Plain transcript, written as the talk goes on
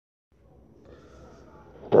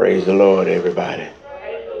Praise the Lord, everybody.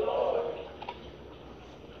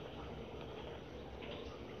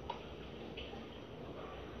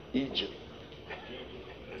 Egypt.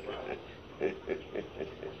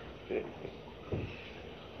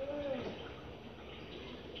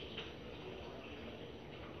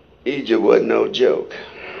 Egypt wasn't no joke.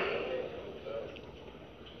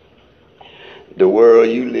 The world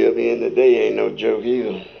you live in today ain't no joke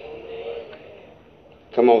either.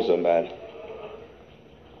 Come on, somebody.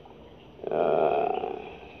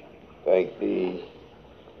 Thank the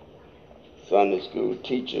Sunday school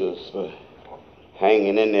teachers for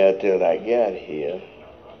hanging in there till I got here,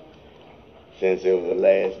 since it was a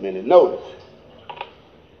last minute notice.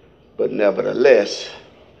 But nevertheless,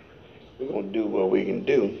 we're going to do what we can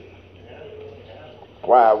do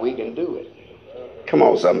while we can do it. Come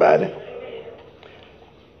on, somebody.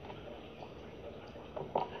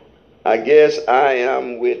 I guess I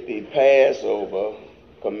am with the Passover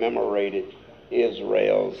commemorated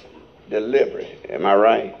Israel's delivery. Am I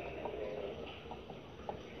right?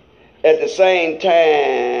 At the same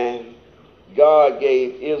time, God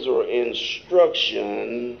gave Israel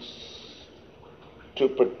instructions to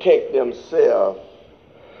protect themselves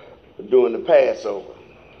during the Passover.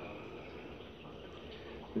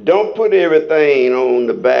 Don't put everything on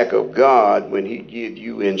the back of God when he gives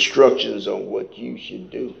you instructions on what you should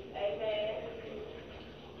do.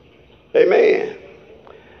 Amen.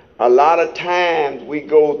 A lot of times we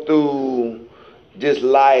go through this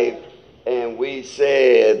life and we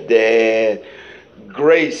said that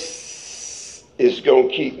grace is going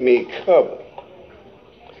to keep me covered.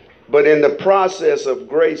 But in the process of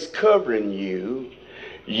grace covering you,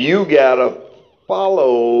 you got to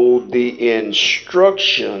follow the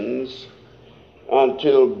instructions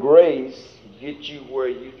until grace gets you where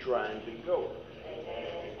you're trying to go.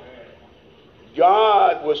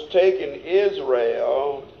 God was taking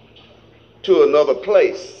Israel to another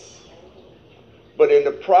place. But in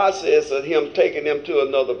the process of him taking them to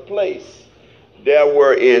another place, there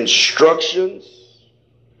were instructions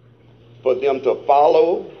for them to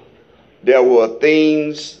follow. There were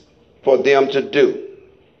things for them to do.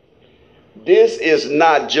 This is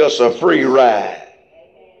not just a free ride.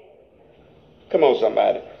 Come on,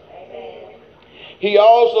 somebody. He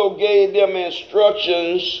also gave them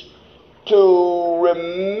instructions to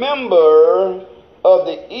remember of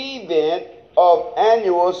the event of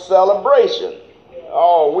annual celebration.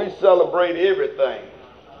 Oh, we celebrate everything.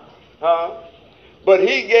 But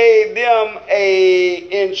he gave them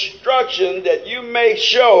a instruction that you make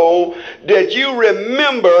sure that you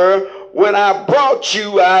remember when I brought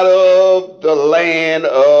you out of the land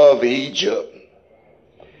of Egypt.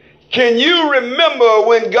 Can you remember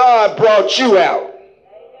when God brought you out?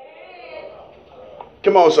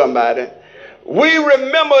 Come on, somebody. We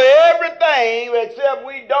remember everything except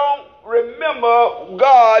we don't remember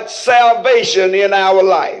God's salvation in our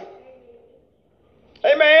life.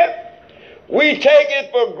 Amen. We take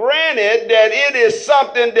it for granted that it is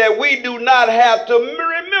something that we do not have to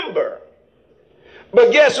remember.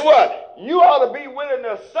 But guess what? You ought to be willing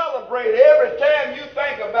to celebrate every time you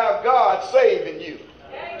think about God saving you.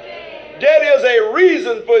 Amen. That is a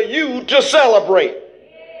reason for you to celebrate.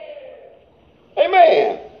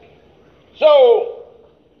 Amen. So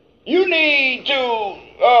you need to,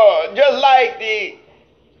 just like the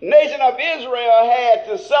nation of Israel had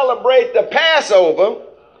to celebrate the Passover,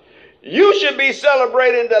 you should be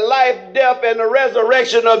celebrating the life, death, and the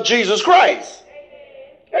resurrection of Jesus Christ.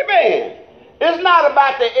 Amen. It's not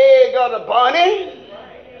about the egg or the bunny,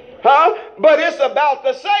 but it's about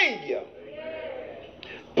the Savior.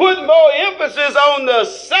 Put more emphasis on the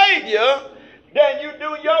Savior than you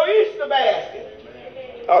do your Easter basket.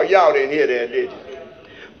 Oh, y'all didn't hear that, did you?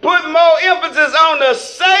 Put more emphasis on the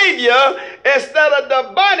Savior instead of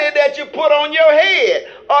the bunny that you put on your head,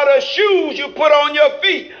 or the shoes you put on your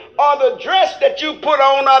feet, or the dress that you put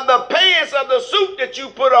on, or the pants or the suit that you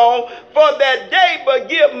put on for that day, but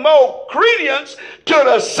give more credence to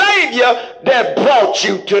the Savior that brought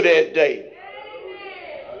you to that day.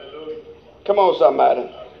 Amen. Come on, somebody.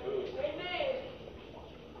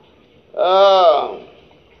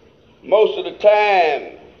 Most of the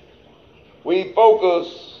time, we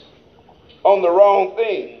focus on the wrong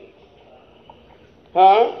thing.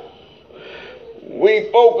 We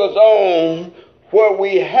focus on what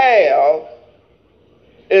we have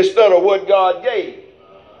instead of what God gave.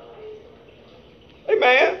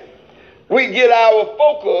 Amen. We get our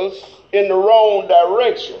focus in the wrong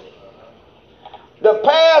direction. The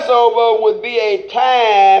Passover would be a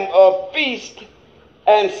time of feast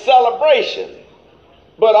and celebration,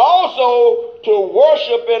 but also to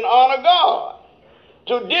worship and honor God.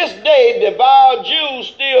 To this day, devout Jews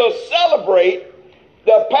still celebrate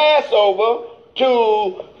the Passover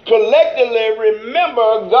to collectively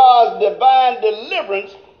remember God's divine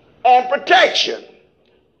deliverance and protection.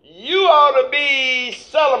 You ought to be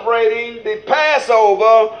celebrating the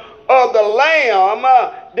Passover of the Lamb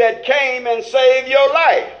that came and saved your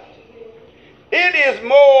life. It is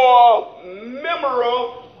more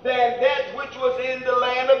memorable than that which was in the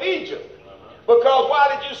land of Egypt. Because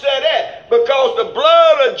why did you say that? Because the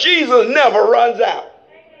blood of Jesus never runs out.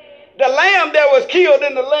 The lamb that was killed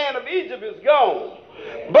in the land of Egypt is gone.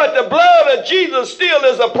 But the blood of Jesus still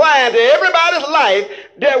is applying to everybody's life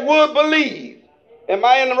that would believe. Am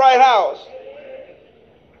I in the right house?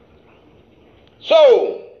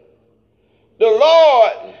 So, the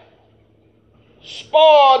Lord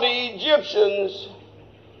spoiled the Egyptians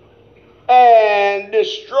and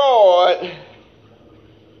destroyed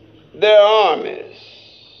their armies.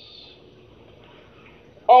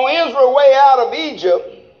 On Israel's way out of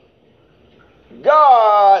Egypt,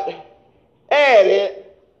 God added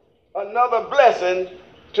another blessing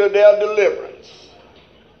to their deliverance.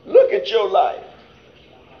 Look at your life.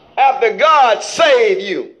 After God saved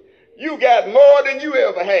you, you got more than you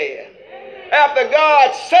ever had. After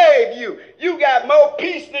God saved you, you got more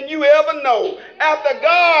peace than you ever know. After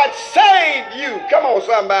God saved you, come on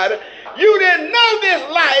somebody, you didn't know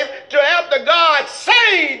this life till after God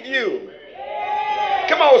saved you.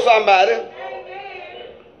 Come on somebody.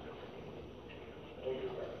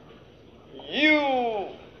 You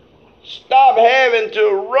stop having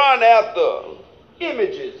to run after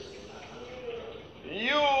images.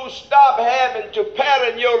 You stop having to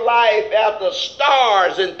pattern your life after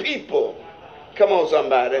stars and people. Come on,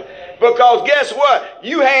 somebody. Because guess what?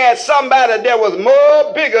 You had somebody that was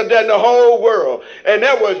more bigger than the whole world. And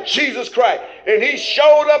that was Jesus Christ. And he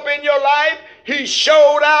showed up in your life. He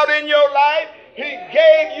showed out in your life. He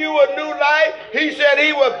gave you a new life. He said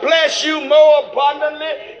he would bless you more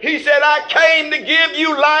abundantly. He said, I came to give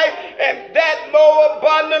you life and that more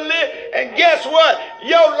abundantly. And guess what?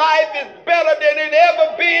 Your life is better than it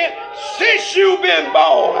ever been since you've been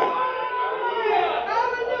born.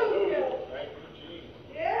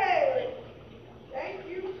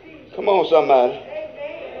 Come on, somebody.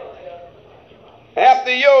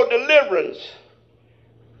 After your deliverance,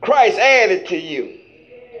 Christ added to you.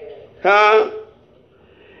 Huh?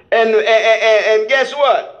 And guess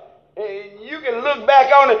what? You can look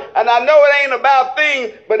back on it, and I know it ain't about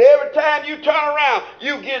things, but every time you turn around,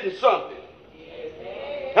 you getting something.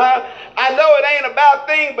 Huh? I know it ain't about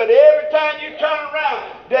things, but every time you turn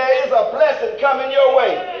around, there is a blessing coming your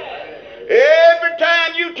way. Every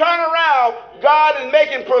time you turn around, God is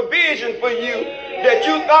making provision for you that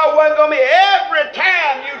you thought wasn't going to be. Every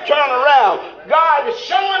time you turn around, God is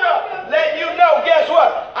showing up, letting you know, guess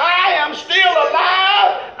what? I am still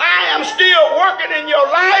alive. I am still working in your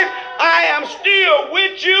life. I am still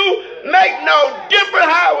with you. Make no difference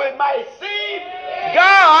how it might seem.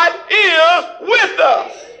 God is with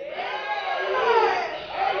us.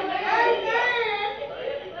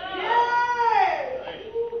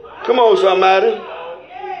 Come on, somebody.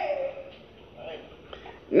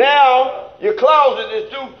 Now, your closet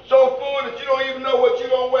is so full that you don't even know what you're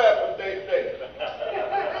going to wear from day to day.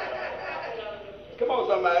 Come on,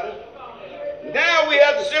 somebody. Now we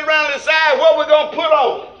have to sit around and decide what we're going to put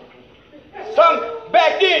on.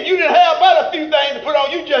 Back then, you didn't have but a few things to put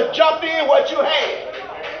on. You just jumped in what you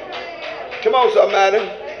had. Come on, somebody.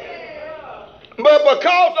 But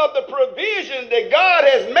because of the provision that God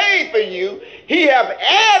has made for you, he have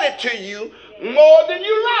added to you more than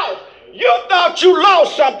you lost. You thought you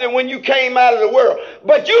lost something when you came out of the world,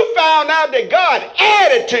 but you found out that God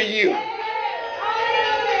added to you.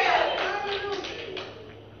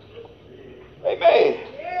 Amen.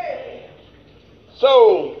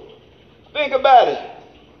 So, think about it.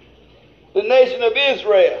 The nation of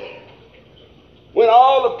Israel, when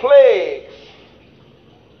all the plagues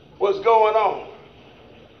was going on,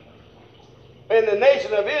 and the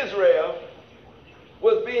nation of Israel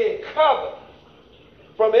was being covered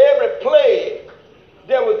from every plague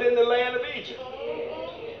that was in the land of Egypt.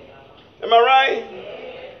 Am I right?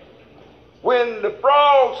 When the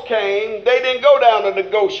frogs came, they didn't go down to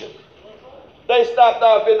Goshen. They stopped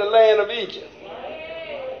off in the land of Egypt.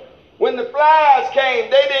 When the flies came,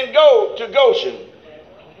 they didn't go to Goshen.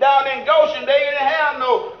 Down in Goshen, they didn't have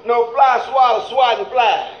no fly swatting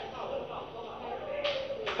flies.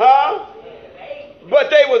 Huh?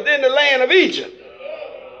 But they was in the land of Egypt.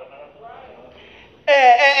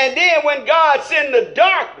 And then when God sent the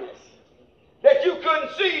darkness that you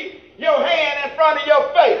couldn't see your hand in front of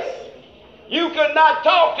your face, you could not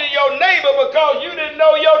talk to your neighbor because you didn't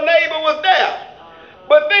know your neighbor was there.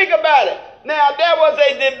 But think about it. Now, there was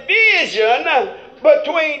a division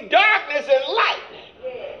between darkness and light.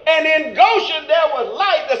 And in Goshen, there was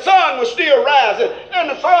light. The sun was still rising and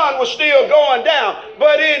the sun was still going down.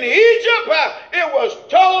 But in Egypt, it was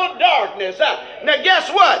total darkness. Now, guess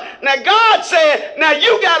what? Now, God said, now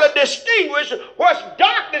you got to distinguish what's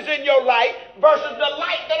darkness in your light versus the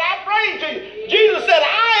light that I bring to you. Jesus said,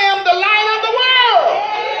 I am the light of the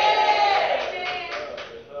world.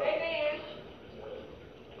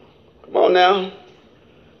 Come on now.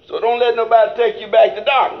 So don't let nobody take you back to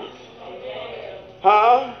darkness.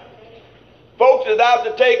 Huh? Folks is out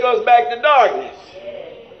to take us back to darkness.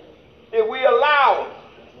 If we allow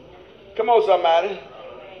it. Come on, somebody.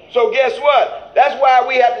 So guess what? That's why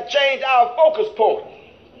we have to change our focus point.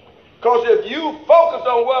 Because if you focus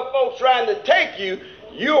on what folks trying to take you,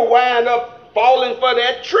 you'll wind up falling for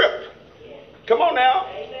that trip. Come on now.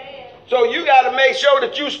 So you got to make sure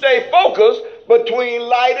that you stay focused between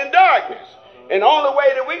light and darkness. And the only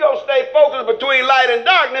way that we're going to stay focused between light and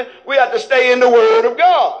darkness, we have to stay in the Word of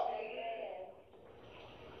God.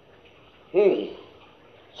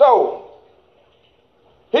 So,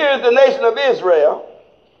 here's the nation of Israel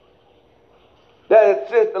that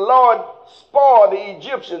since the Lord spoiled the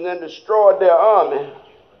Egyptians and destroyed their army,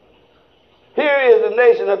 here is the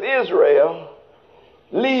nation of Israel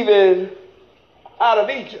leaving out of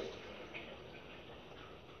Egypt.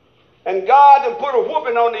 And God had put a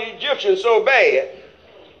whooping on the Egyptians so bad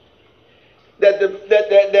that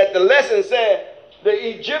the lesson said the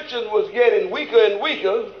Egyptians was getting weaker and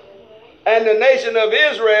weaker, and the nation of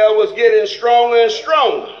Israel was getting stronger and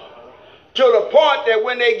stronger, to the point that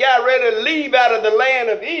when they got ready to leave out of the land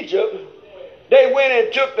of Egypt, they went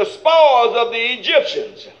and took the spoils of the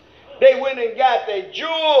Egyptians. They went and got their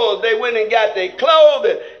jewels, they went and got their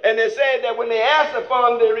clothing, and they said that when they asked for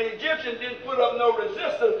them, the Egyptians didn't put up no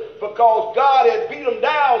resistance because God had beat them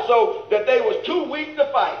down so that they was too weak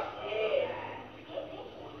to fight.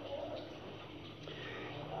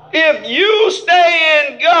 If you stay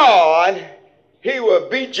in God, He will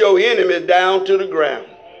beat your enemies down to the ground.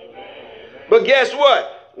 But guess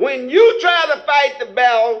what? When you try to fight the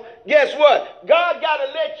battle, guess what? God got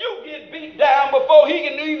to let you get beat down before He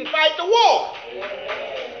can even fight the war.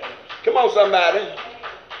 Come on, somebody.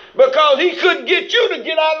 Because He couldn't get you to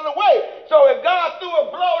get out of the way. So if God threw a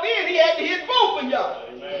blow in, He had to hit both of y'all.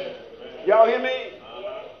 Y'all hear me?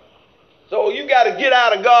 So you got to get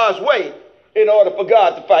out of God's way in order for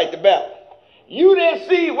God to fight the battle. You didn't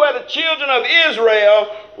see where the children of Israel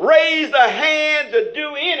raised a hand to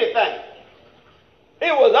do anything.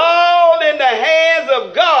 It was all in the hands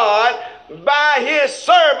of God by His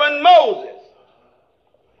servant Moses.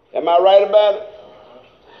 Am I right about it?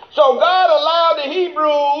 So God allowed the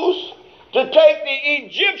Hebrews to take the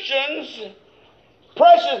Egyptians'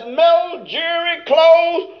 precious metal, jewelry,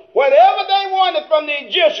 clothes, whatever they wanted from the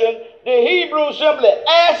Egyptians, the Hebrews simply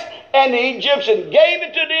asked and the Egyptians gave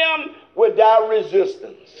it to them without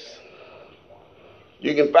resistance.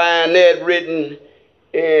 You can find that written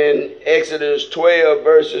in Exodus 12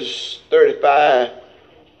 verses 35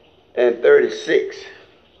 and 36.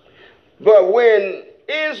 But when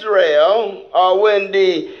Israel, or when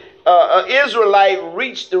the Israelite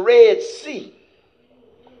reached the Red Sea.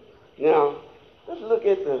 Now, let's look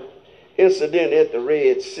at the incident at the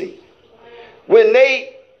Red Sea. When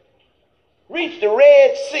they reached the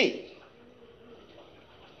Red Sea,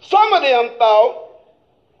 some of them thought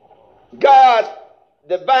God's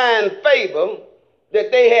divine favor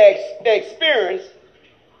that they had experienced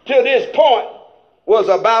to this point was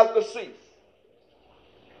about to cease.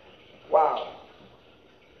 Wow.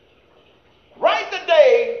 Right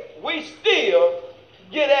today, we still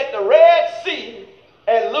get at the Red Sea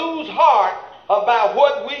and lose heart about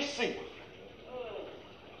what we see.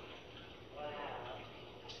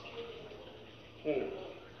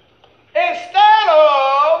 Instead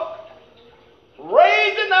of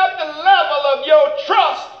raising up the level of your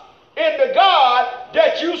trust in the God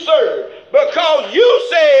that you serve, because you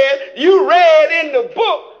said, you read in the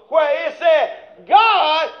book where it said,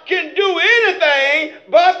 God can do anything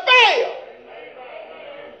but fail.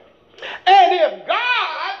 And if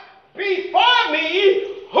God be for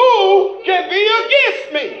me, who can be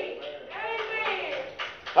against me?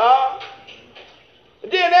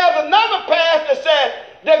 Then there's another passage that says,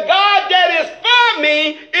 the God that is for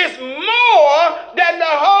me is more than the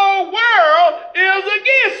whole world is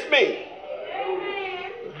against me.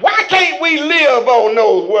 Why can't we live on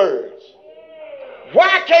those words?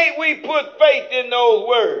 Why can't we put faith in those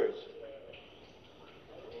words?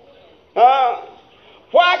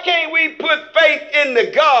 Why can't we put faith in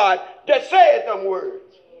the God that said them words?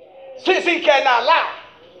 Since He cannot lie.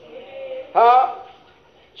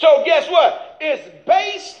 So guess what? It's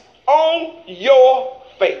based on your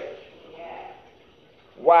faith.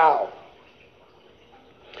 Wow.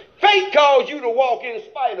 Faith calls you to walk in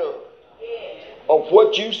spite of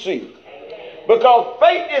what you see. Because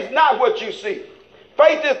faith is not what you see.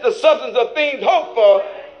 Faith is the substance of things hoped for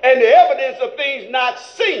and the evidence of things not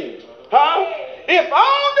seen. If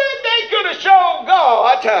only they could have shown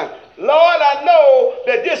God, Lord, I know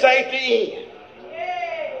that this ain't the end.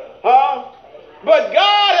 But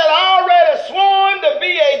God had already sworn to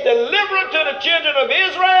be a deliverer to the children of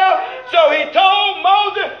Israel. So he told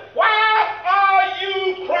Moses, why are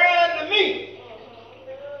you crying to me?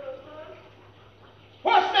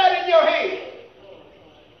 What's that in your hand?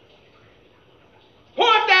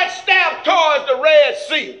 Point that staff towards the Red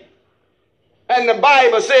Sea. And the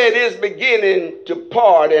Bible said it's beginning to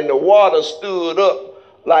part, and the water stood up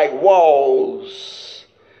like walls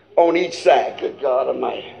on each side. Good God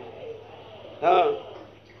Almighty.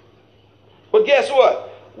 But guess what?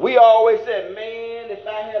 We always said, man, if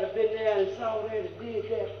I had been there and saw that and did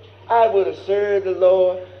that, I would have served the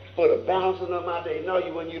Lord for the bouncing of my day. No,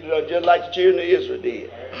 you wouldn't. You did just like the children of Israel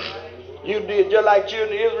did. You did just like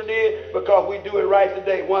children of Israel did, because we do it right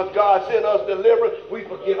today. Once God sent us deliverance, we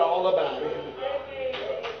forget all about it.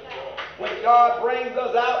 When God brings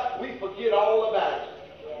us out, we forget all about it.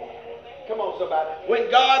 Come on, somebody.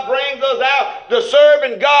 When God brings us out, the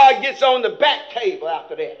serving God gets on the back table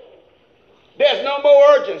after that. There's no more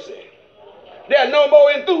urgency. There's no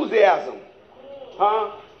more enthusiasm.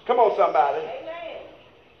 Come on, somebody.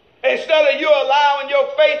 Instead of you allowing your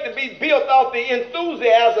faith to be built off the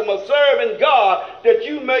enthusiasm of serving God, that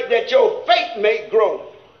your faith may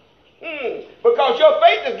grow. Because your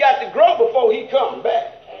faith has got to grow before he comes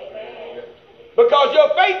back. Because your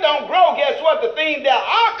faith don't grow, guess what? The things that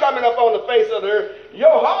are coming up on the face of the earth,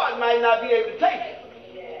 your heart might not be able to take it.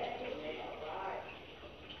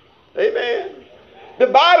 Amen. The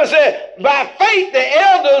Bible said, by faith the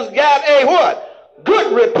elders got a what?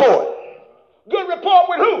 Good report. Good report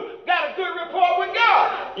with who? Got a good report with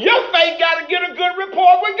God. Your faith got to get a good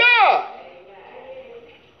report with God.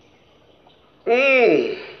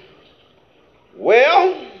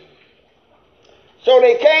 Well, so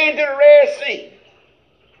they came to the Red Sea.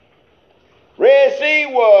 Red Sea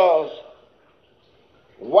was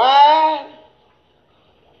wide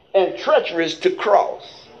and treacherous to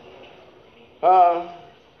cross.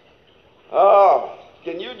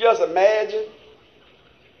 Can you just imagine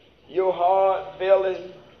your heart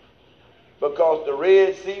failing because the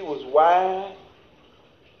Red Sea was wide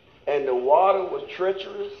and the water was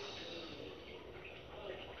treacherous?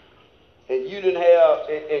 And you didn't have,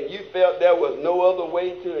 and you felt there was no other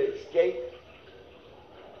way to escape.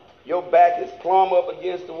 Your back is plumb up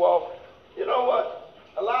against the wall. You know what?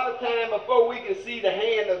 A lot of time before we can see the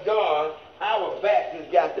hand of God, our back has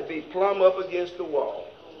got to be plumb up against the wall.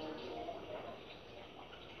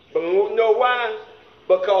 But you know why?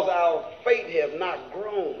 Because our faith has not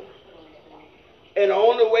grown. And the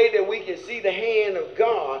only way that we can see the hand of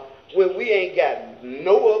God when we ain't got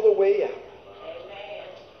no other way out.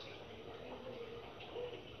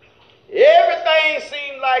 Everything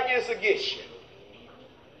seems like it's against you.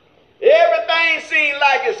 Everything seems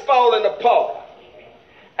like it's falling apart.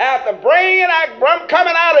 After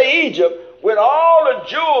coming out of Egypt with all the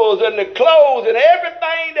jewels and the clothes and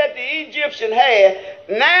everything that the Egyptian had,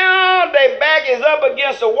 now their back is up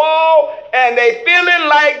against the wall and they feeling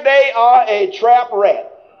like they are a trap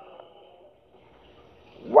rat.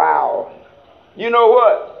 Wow. You know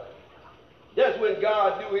what? That's when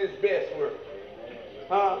God do his best work.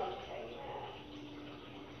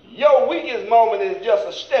 Your weakest moment is just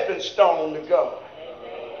a stepping stone to God.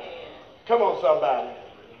 Come on, somebody.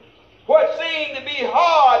 What seemed to be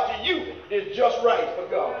hard to you is just right for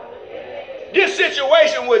God. This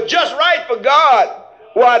situation was just right for God.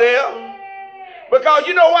 What else? Because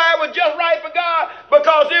you know why it was just right for God?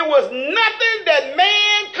 Because it was nothing that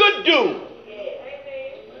man could do.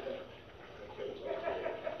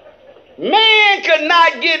 Man could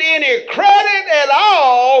not get any credit at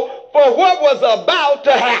all for what was about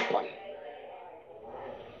to happen.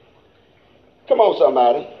 Come on,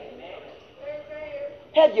 somebody.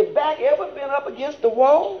 Had your back ever been up against the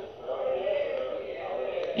wall?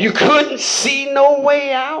 You couldn't see no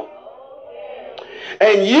way out?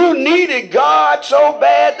 And you needed God so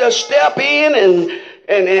bad to step in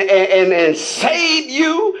and save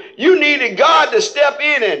you. You needed God to step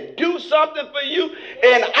in and do something for you.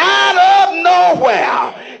 And out of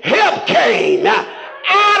nowhere, help came.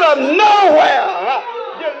 Out of nowhere,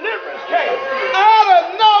 deliverance came. Out of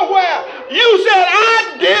nowhere, You said,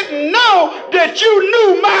 I didn't know that you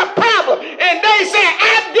knew my problem. And they said,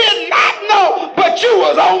 I did not know, but you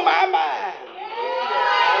was on my mind.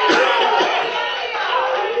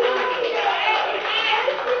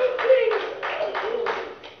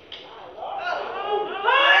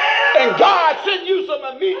 And God sent you some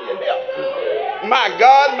immediate help. My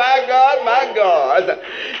God, my God, my God.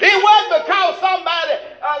 It wasn't because somebody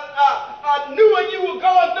knew what you were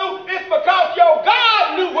going through. It's because your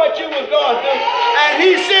God knew what you were going through. And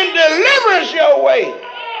he sent deliverance your way.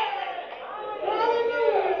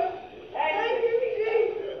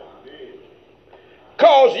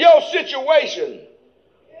 Because your situation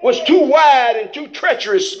was too wide and too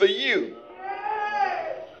treacherous for you.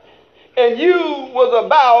 And you was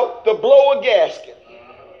about to blow a gasket.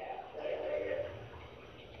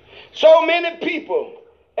 So many people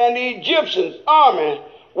and the Egyptians' army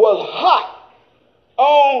was hot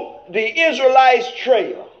on the Israelites'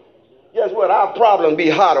 trail. Guess what? Our problem be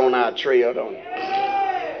hot on our trail, don't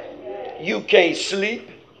it? You can't sleep.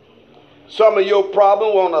 Some of your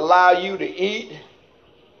problems won't allow you to eat.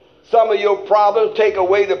 Some of your problems take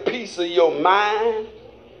away the peace of your mind.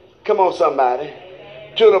 Come on, somebody.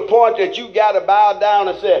 To the point that you got to bow down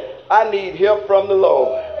and say, I need help from the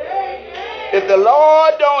Lord. If the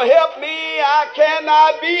Lord don't help me, I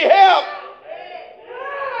cannot be helped.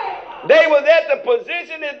 They was at the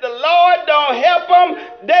position, if the Lord don't help them,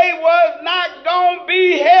 they was not going to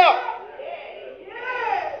be helped.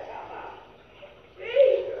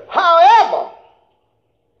 However,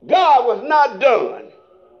 God was not done.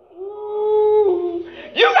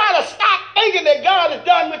 You got to stop thinking that God is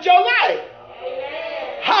done with your life.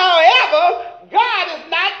 However, God is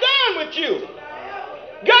not done with you.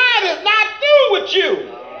 God is not through with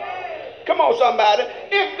you. Come on, somebody.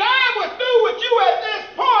 If God was through with you at this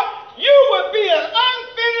point, you would be an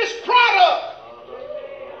unfinished product.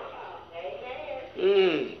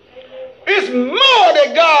 It's more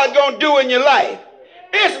that God's going to do in your life.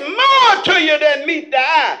 It's more to you than meet the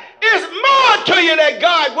eye. It's more to you that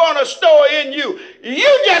God want to store in you.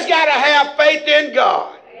 You just got to have faith in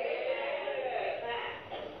God.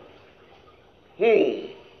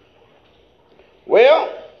 Well,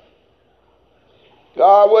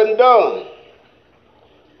 God wasn't done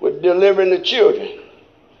with delivering the children.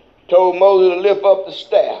 Told Moses to lift up the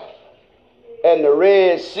staff, and the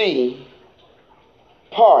Red Sea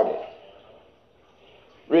parted.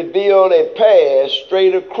 Revealed a path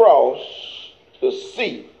straight across the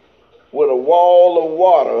sea with a wall of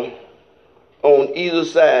water on either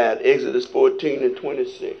side. Exodus 14 and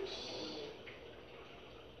 26.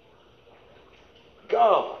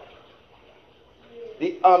 God,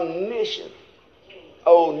 the omniscient,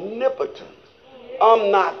 omnipotent,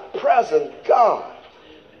 omnipresent God,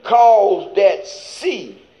 caused that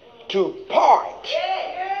sea to part.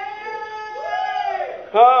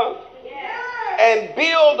 And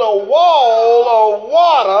build a wall of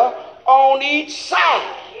water on each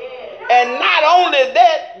side. And not only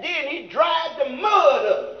that, then he dried the mud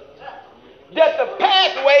up, that the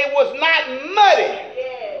pathway was not muddy.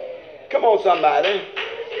 Come on, somebody.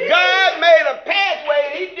 God made a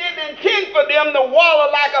pathway. He didn't intend for them to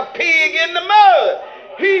wallow like a pig in the mud.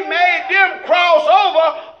 He made them cross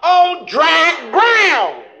over on dry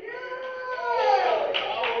ground.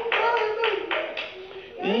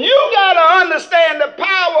 You got to understand the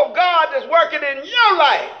power of God that's working in your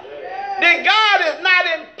life. That God is not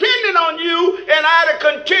intending on you and I to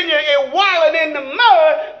continue wallowing in the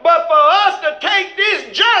mud, but for us to take this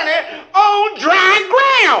journey on dry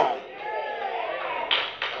ground.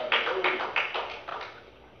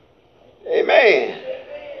 Amen.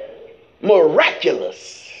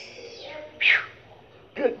 Miraculous.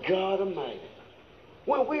 Good God Almighty.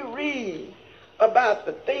 When we read about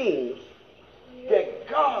the things that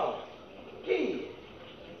God did,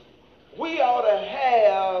 we ought to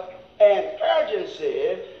have an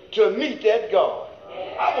urgency to meet that God.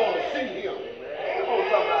 I want to see him. Come on,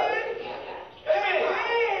 somebody.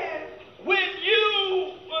 Amen. When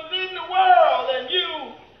you was in the world and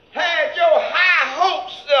you had your high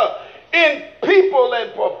hopes in people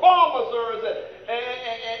and performers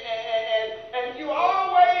and you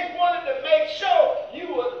always wanted to make sure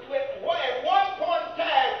you were, at one point in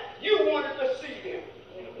time, you wanted to see them.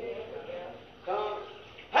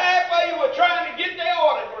 Halfway you were trying to get their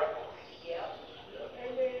autograph.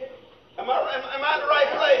 Am I in the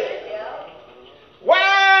right place?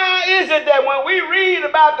 Why is it that when we read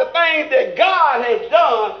about the things that God has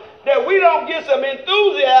done, that we don't get some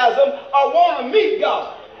enthusiasm or want to meet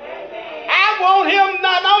God? I want him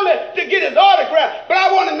not only to get his autograph, but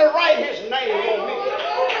I want him to write his name on me.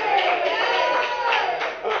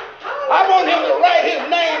 I want him to write his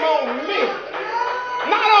name on me.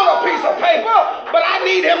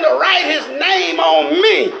 need him to write his name on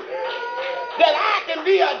me, that I can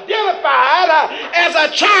be identified as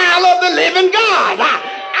a child of the living God.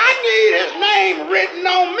 I need his name written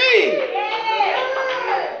on me.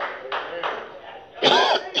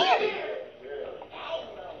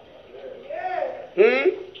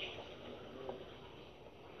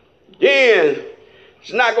 Then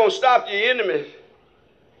it's not going to stop your enemies,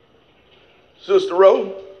 Sister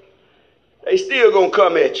Rose. They still going to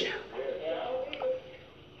come at you.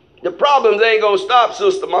 The problems ain't going to stop,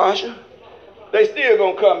 Sister Marsha. They still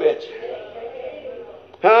going to come at you.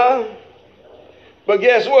 Huh? But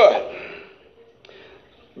guess what?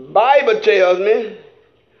 Bible tells me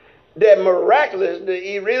that miraculously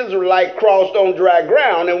the Israelites crossed on dry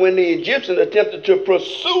ground, and when the Egyptians attempted to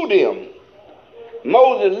pursue them,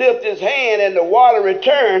 Moses lifted his hand and the water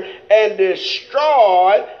returned and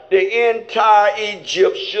destroyed the entire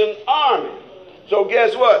Egyptian army. So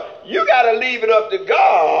guess what? You got to leave it up to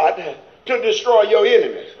God to destroy your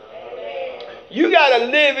enemies. You got to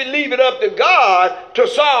leave it up to God to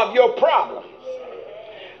solve your problems.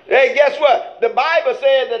 Hey, guess what? The Bible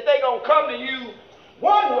says that they're going to come to you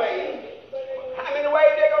one way. How many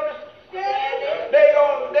ways they're going to? They're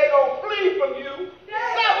going to flee from you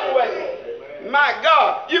 7 ways. My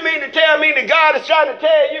God, you mean to tell me that God is trying to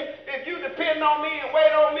tell you, if you depend on me and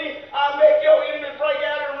wait on me, I'll make your enemies break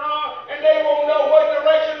out and run, and they won't know what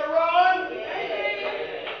direction to run?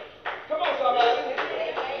 Come on, somebody.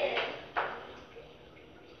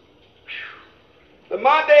 The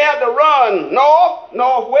month they have to run north,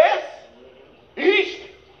 northwest, east,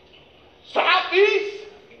 southeast,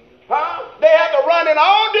 they have to run in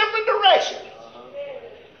all different directions.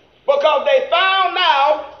 Because they found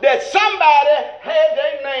out that somebody had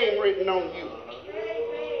their name written on you.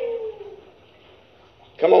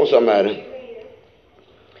 Come on, somebody.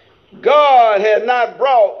 God had not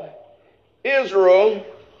brought Israel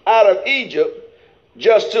out of Egypt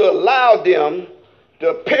just to allow them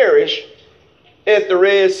to perish at the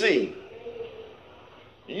Red Sea.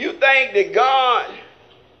 You think that God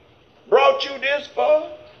brought you this far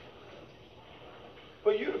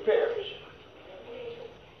for you to perish?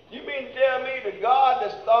 You mean to tell me the God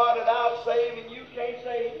that started out saving you can't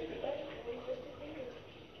save you today?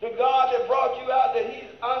 The God that brought you out, that he's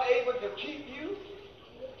unable to keep you?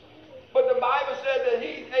 But the Bible said that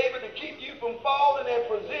he's able to keep you from falling and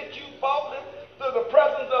present you faultless to the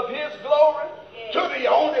presence of his glory, to the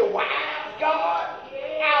only wise God,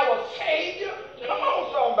 our Savior. Come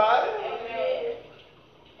on, somebody.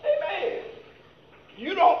 Amen.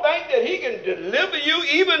 You don't think that he can deliver you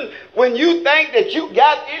even when you think that you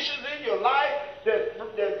got issues in your life that's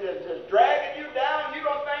dragging you down? You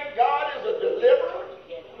don't think God is a deliverer?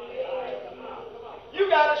 You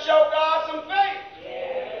got to show God some faith.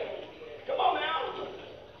 Come on now.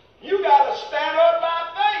 You got to stand up by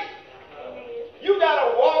faith. You got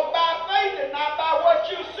to walk by faith and not by what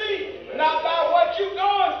you see, not by what you're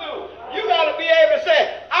going through. You got to be able to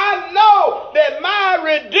say, I know that my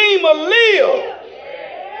Redeemer lives.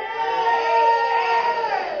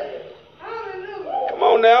 Come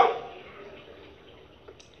on now.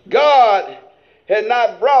 God had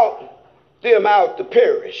not brought them out to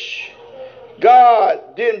perish.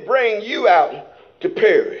 God didn't bring you out to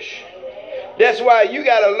perish. That's why you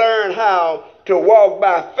got to learn how to walk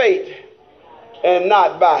by faith and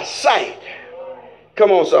not by sight. Come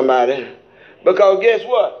on, somebody. Because guess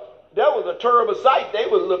what? That was a terrible sight they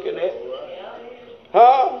was looking at.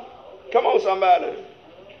 Huh? Come on, somebody.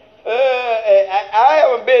 I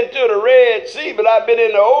haven't been to the Red Sea, but I've been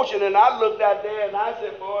in the ocean, and I looked out there and I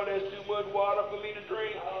said, boy, there's too much water for me to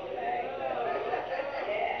drink.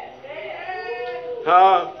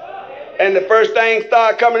 Huh? And the first thing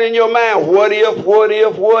start coming in your mind, what if?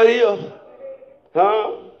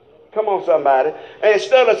 Huh? Come on, somebody. And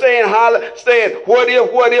instead of saying, what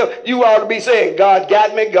if, you ought to be saying, God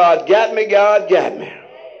got me, God got me, God got me.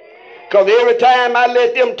 Because every time I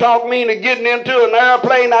let them talk me into getting into an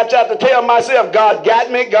airplane, I try to tell myself, God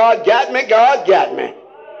got me, God got me, God got me.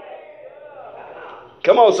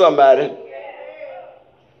 Come on, somebody.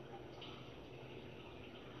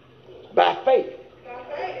 By faith.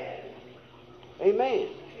 Amen.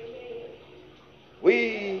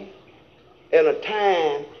 We, in a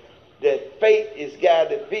time that faith is got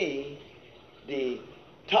to be the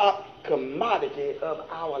top commodity of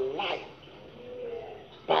our life.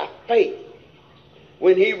 By faith.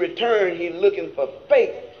 When he returned, he's looking for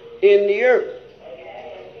faith in the earth.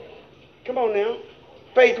 Come on now.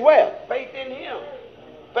 Faith where? Faith in him.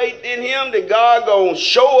 Faith in him that God gonna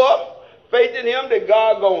show up. Faith in him that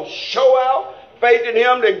God gonna show out. Faith in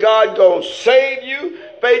him that God gonna save you.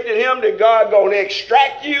 faith in him that God going to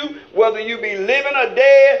extract you, whether you be living or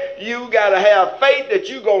dead. You got to have faith that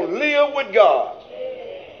you going to live with God.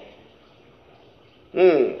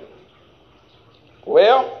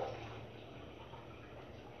 Well,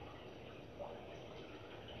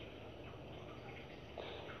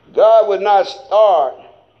 God would not start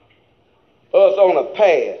us on a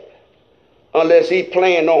path unless he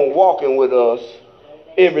planned on walking with us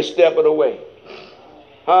every step of the way.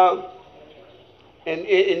 Huh? And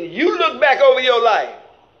you look back over your life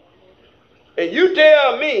and you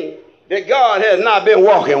tell me that God has not been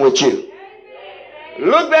walking with you.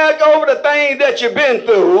 Look back over the things that you've been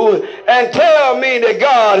through and tell me that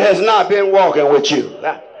God has not been walking with you.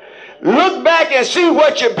 Look back and see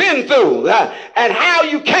what you've been through and how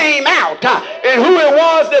you came out and who it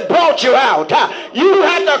was that brought you out. You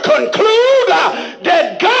have to conclude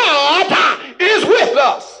that God is with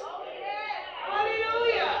us.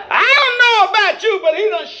 I don't know about you, but he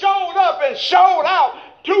done showed up and showed out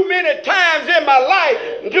too many times in my life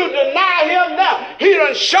to deny him now. He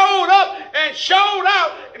done showed up and showed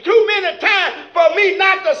out too many times for me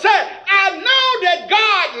not to say, I know that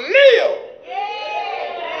God lives.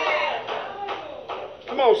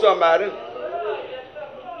 Come on, somebody.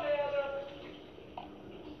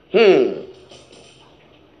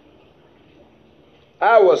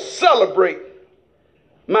 I will celebrate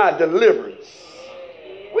my deliverance.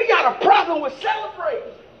 We got a problem with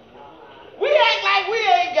celebrating. We act like we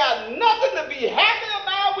ain't got nothing to be happy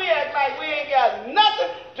about. We act like we ain't got nothing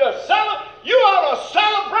to celebrate. You ought to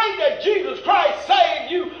celebrate that Jesus Christ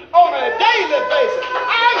saved you on a daily basis.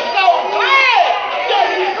 I'm so glad that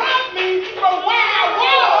he brought me from where I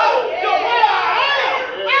was to where I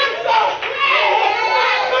am. I'm so glad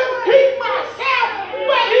I couldn't keep myself,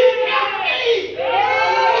 but he kept me.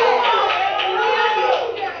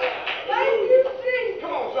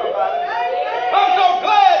 Come on, somebody. I'm so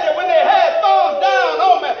glad that when they had thumbs down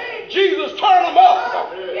on me, Jesus turned them up.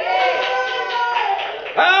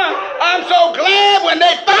 I'm so glad when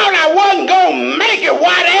they thought I wasn't going to make it,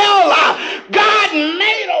 what else? God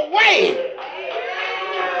made a way.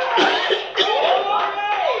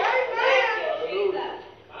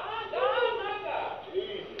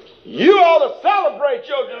 You ought to celebrate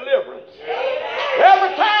your deliverance.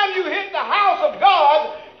 Every time you hit the house of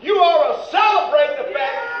God, you ought to celebrate the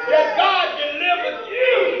fact that God delivered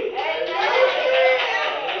you.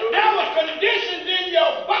 There were conditions in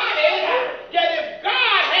your body that if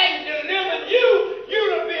God hadn't delivered you,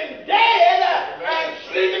 you'd have been dead and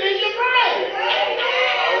sleeping in your grave.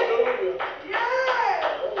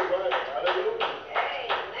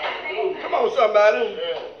 Come on, somebody.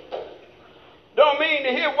 Don't mean to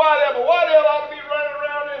hear whatever. Whatever ought to be running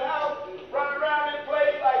around this house, running around this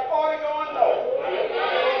place like 40 going north.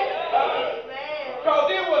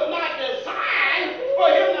 Because it was not designed for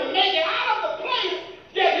him to make it out of the place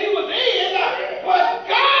that he was in. But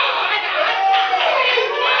God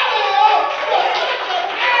saved Noah for such a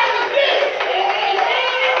time as this.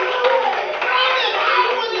 Brought him out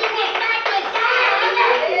when it was not designed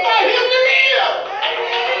for him to live.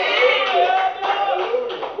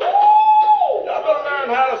 Y'all better learn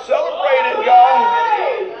how to celebrate it, God.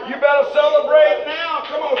 You better celebrate now.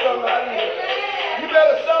 Come on, somebody. You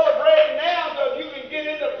better celebrate now so you can get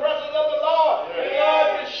in the presence of the Lord. And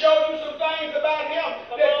God can show you some things about him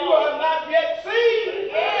that you have not yet seen.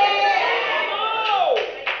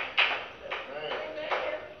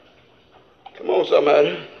 Come on,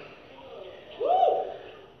 somebody.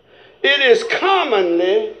 It is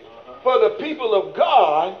commonly for the people of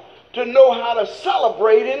God to know how to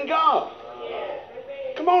celebrate in God.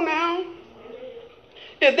 Come on now.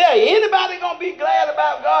 If there anybody going to be glad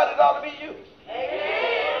about God, it ought to be you.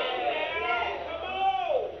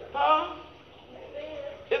 Huh?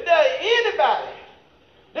 If there's anybody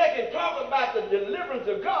that can talk about the deliverance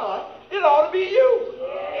of God, it ought to be you.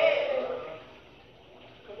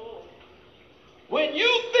 When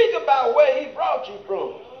you think about where he brought you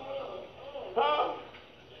from, huh?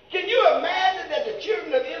 Can you imagine that the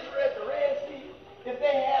children of Israel at the Red Sea, if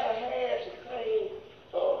they had the same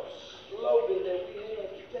slogan that we had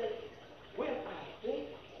today, when I think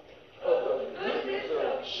of the goodness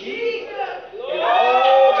of Jesus and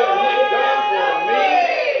all that he's done for me,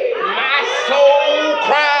 my soul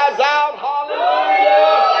cries out,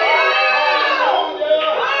 hallelujah,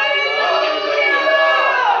 hallelujah, hallelujah.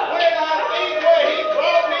 When I think where he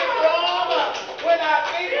brought me from, when I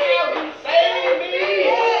think how he saved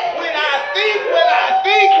me, when I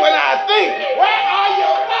think, where are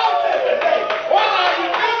your thoughts?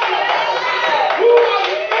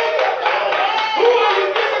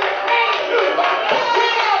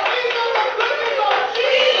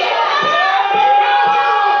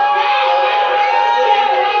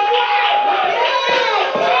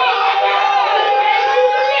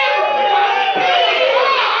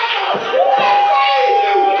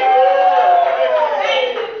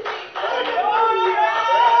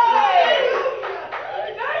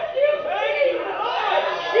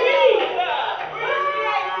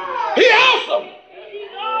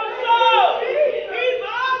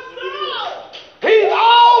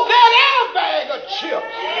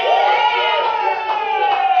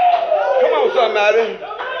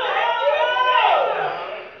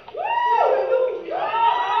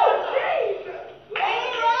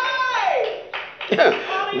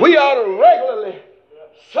 We ought to regularly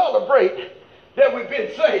celebrate that we've been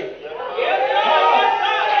saved.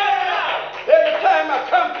 Every time I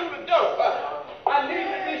come through the door, I need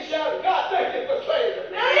to be shouting, God, thank you for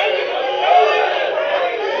saving me.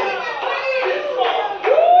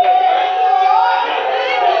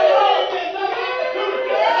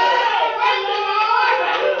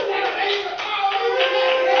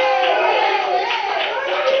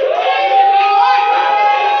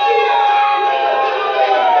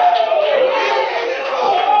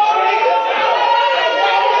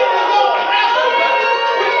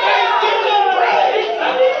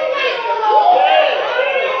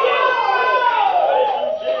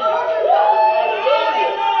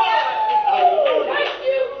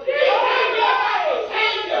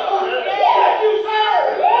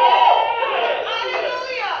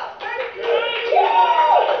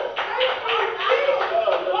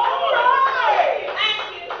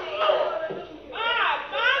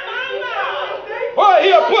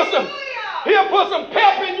 He'll put some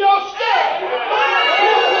pep in your step. He'll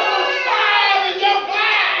put some fire in your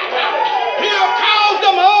glide. He'll cause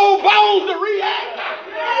them old bones to react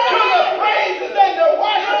to the praises and the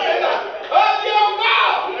worshiping of your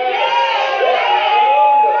God.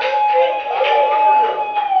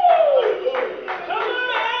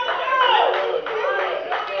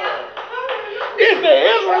 If the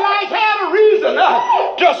Israelites had a reason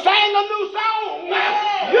to sing a new song,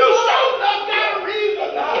 you showed them got a reason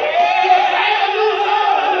to sing a new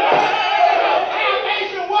song.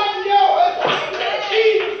 Salvation wasn't yours.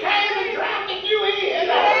 Jesus came and drafted you in.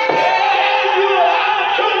 Gave you an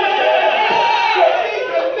opportunity to be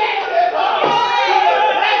connected to the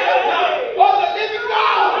presence of the living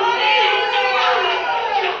God.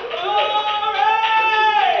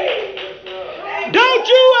 Don't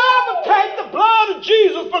you ever take the blood of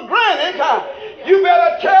Jesus for granted. You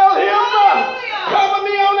better tell him, cover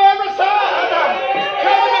me on every side.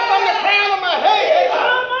 Cover me from the crown of my head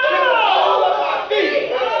to the sole of my feet.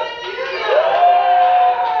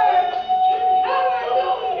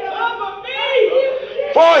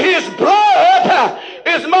 For his blood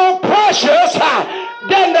is more precious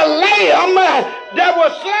than the lamb that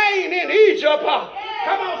was slain in Egypt.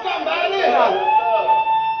 Come on, somebody.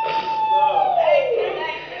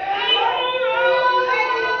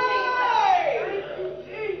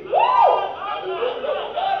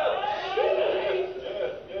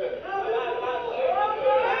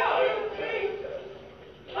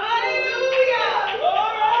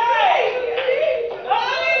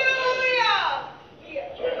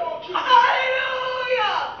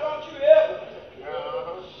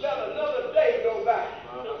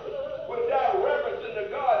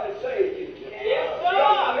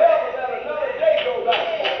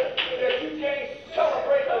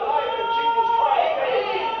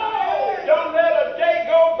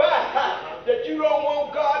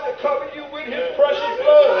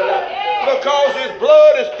 Because his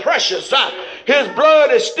blood is precious. His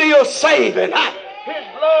blood is still saving. His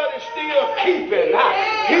blood is still keeping.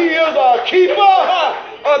 He is a keeper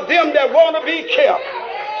of them that want to be kept.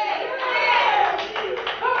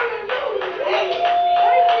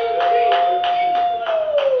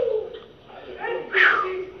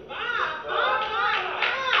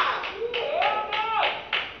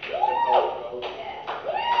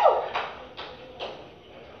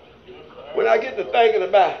 When I get to thinking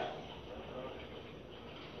about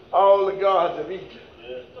all the gods of Egypt,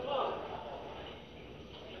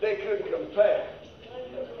 they couldn't compare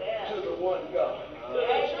to the one God.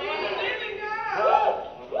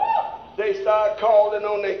 They start calling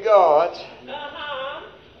on their gods.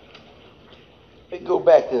 They go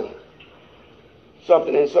back to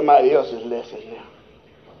something in somebody else's lesson now.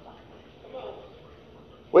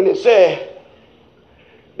 When it said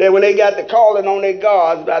that when they got to calling on their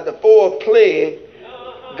gods about the fourth plague,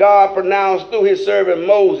 God pronounced through his servant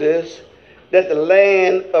Moses that the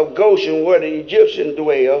land of Goshen, where the Egyptians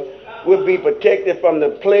dwell, would be protected from the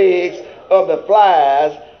plagues of the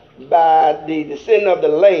flies by the descent of the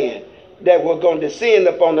land that was going to descend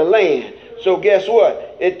upon the land. So guess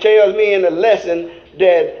what? It tells me in the lesson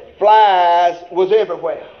that flies was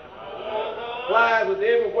everywhere. Flies was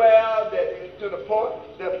everywhere, that to the point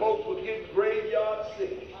that folks would get graveyard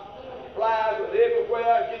sick. Flies was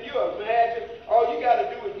everywhere. Can you imagine? All you got to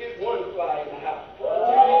do is get one fly in the house. You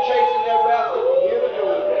be chasing that rascal from here to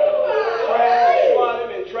there, trying to swat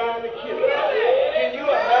him and trying to kill him. Can you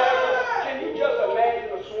imagine? Can you just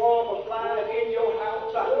imagine a swarm of flies in your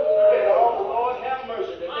house? That oh Lord have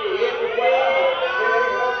mercy, that they everywhere. There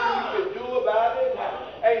ain't nothing you can do about it.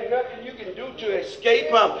 Ain't nothing you can do to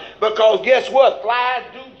escape them. Because guess what? Flies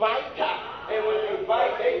do bite. And when they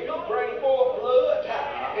bite, they They do bring forth blood.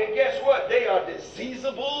 And guess what? They are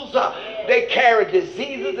diseasables. They carry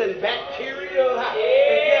diseases and bacteria.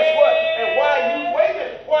 And guess what? And while you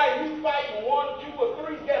waiting, while you fighting 1, 2, or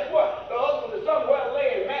 3, guess what? The husband is somewhere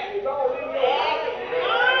laying mad. He's all in your house.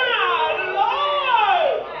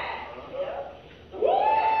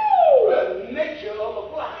 The nature of a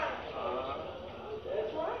fly.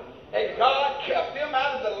 That's right. And God kept them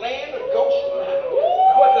out of the land of Goshen.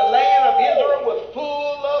 But the land of Israel was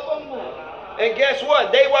full of them. And guess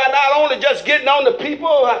what? They were not only just getting on the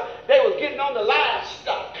people, they was getting on the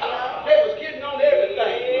livestock. They was getting on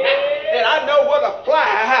everything. And I know what a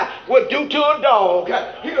fly would do to a dog.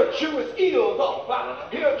 He'll chew his ears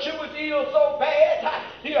off. He'll chew his ears so bad,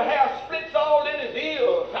 he'll have splits all in his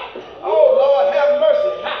ears. Oh, Lord, have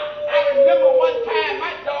mercy. I remember one time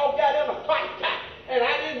my dog got in a fight, and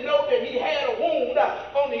I didn't know that he had a wound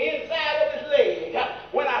on the inside of his leg.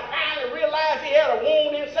 When I finally realized he had a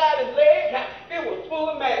wound inside his leg, it was full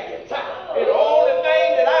of maggots. And the only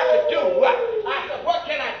thing that I could do, I said, what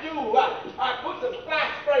can I do? I put some fly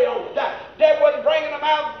spray on it. That wasn't bringing them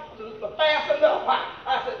out fast enough.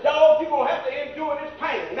 I said, dog, you're going to have to endure this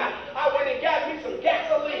pain. I went and got me some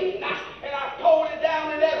gasoline, and I poured it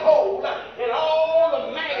down in that hole, and all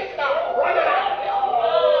the maggots started running out.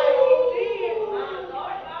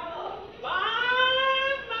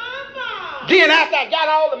 Then after I got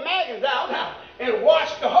all the maggots out and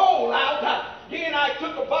washed the hole out, then I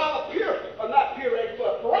took a bottle of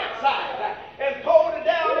peroxide and poured it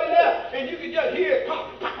down in there, and you could just hear it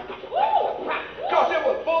pop, pop, pop, pop, pop, because it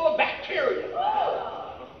was full of bacteria.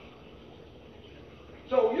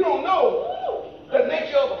 So you don't know the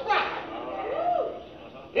nature of a fly.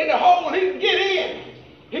 In the hole he can get in,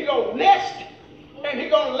 he gonna nest, and he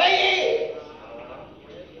gonna lay eggs.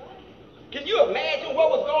 Can you imagine what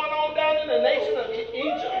was going on down in the nation of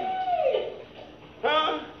Egypt?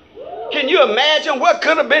 Huh? Can you imagine what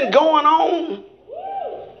could have been going on?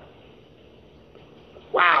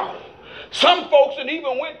 Wow. Some folks that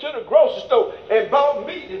even went to the grocery store and bought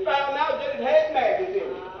meat and found out that it had maggots in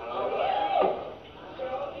it.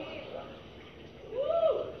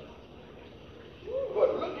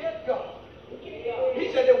 But look at God.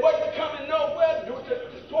 He said it wasn't coming nowhere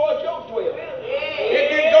towards your dwelling. It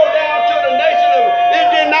didn't go down to the nation of, it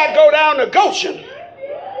did not go down to Goshen.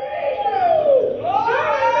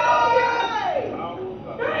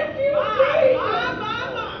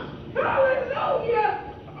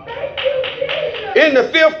 In the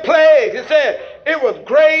 5th plague, it said it was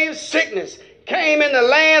grave sickness came in the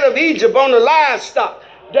land of Egypt on the livestock.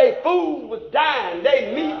 Their food was dying.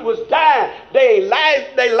 Their meat was dying. Their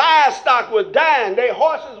livestock was dying. Their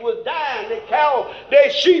horses was dying. Their cows, their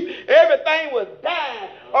sheep, everything was dying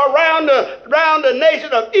around the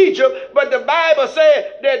nation of Egypt. But the Bible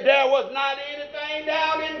said that there was not anything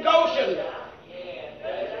down in Goshen.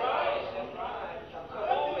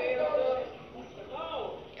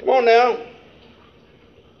 Come on now.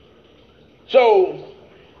 So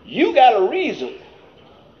you got a reason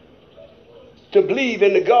to believe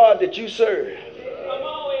in the God that you serve.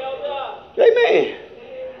 Amen.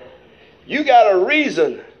 You got a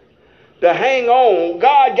reason to hang on.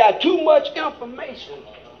 God got too much information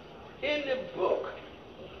in the book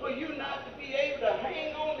for you not to be able to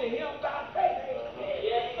hang on to him by faith.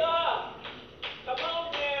 Yes, sir. Come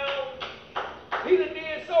on now. He done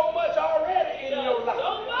did so much already in your life.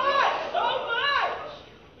 So much. So much.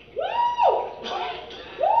 Woo!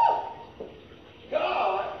 Woo!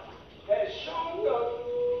 God has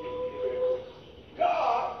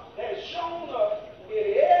shown us in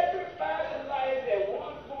everybody's life at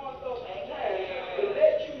one point of time to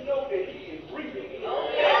let you know that he is real. Come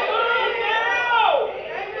on now!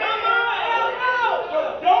 Come on! So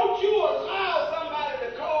don't you allow somebody to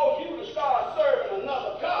cause you to start serving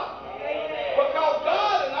another God. Because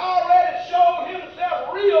God has already shown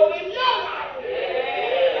himself real in your life.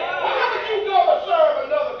 Why would you go to serve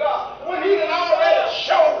another God when he done already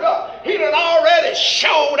showed up? He done already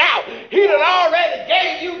showed out. He done already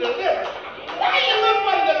gave you deliverance. Why you look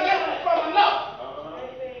for deliverance from another?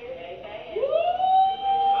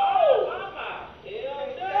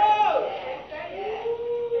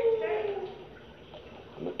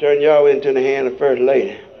 I'm going to turn y'all into the hand of First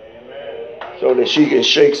Lady so that she can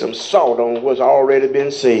shake some salt on what's already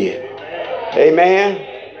been said. Amen.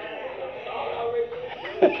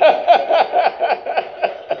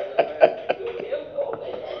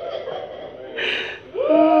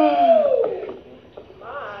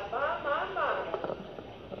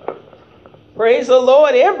 Praise the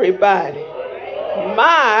Lord, everybody.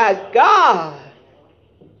 My God.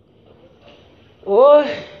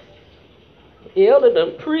 Boy, Elder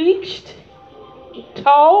done preached.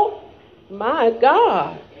 Tall? My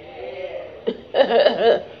God.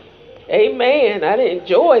 Amen. I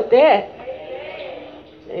enjoyed that.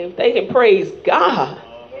 And they can praise God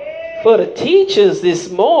for the teachers this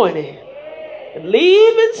morning.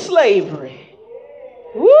 Leaving slavery.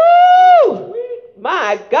 Woo!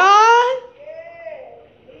 My God.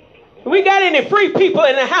 We got any free people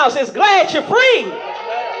in the house that's glad you're free?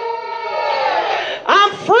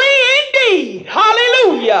 I'm free indeed.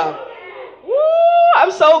 Hallelujah. Woo,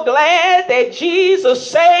 I'm so glad that Jesus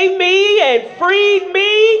saved me and freed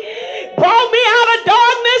me, brought me out of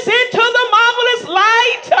darkness into the marvelous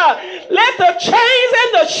light. Let the chains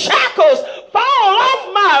and the shackles fall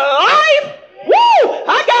off my life. Woo,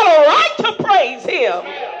 I got a right to praise him.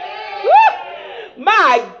 Woo,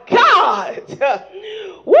 my God.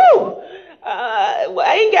 Woo.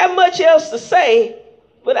 I ain't got much else to say,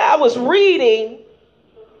 but I was reading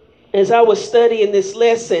as I was studying this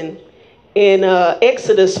lesson in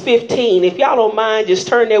Exodus 15. If y'all don't mind, just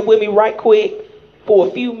turn there with me right quick for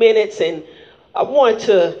a few minutes. And I want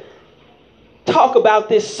to talk about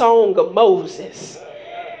this song of Moses.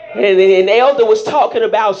 And the elder was talking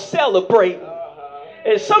about celebrating.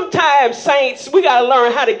 And sometimes, saints, we got to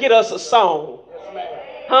learn how to get us a song.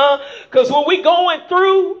 Because when we going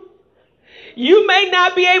through, you may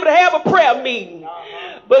not be able to have a prayer meeting,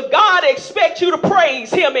 but God expects you to praise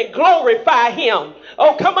him and glorify him.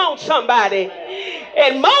 Oh, come on, somebody.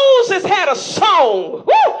 And Moses had a song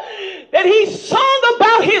that he sung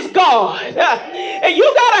about his God. And you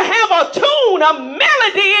got to have a tune, a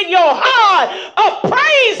melody in your heart, a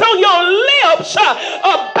praise on your lips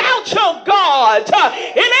about your God.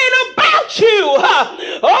 It ain't about you.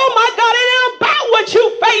 Oh, my God, it ain't about what you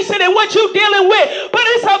facing and what you dealing with, but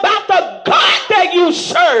it's about the God that you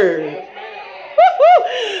serve.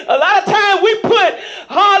 A lot of times we put,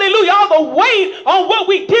 hallelujah, all the weight on what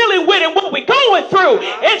we're dealing with and what we're going through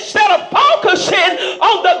instead of focusing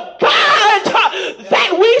on the God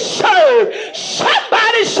that we serve.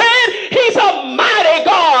 Somebody said he's a mighty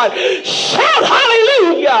God. Shout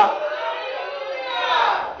hallelujah.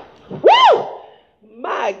 Woo!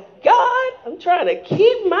 My God, I'm trying to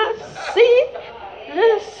keep my seat.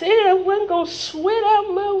 I said I wasn't going to sweat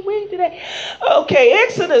out my wig today. Okay,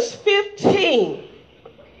 Exodus 15.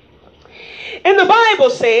 And the Bible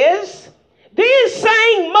says, then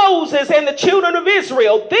sang Moses and the children of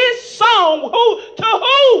Israel this song, to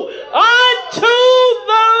who? Unto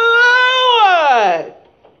the Lord.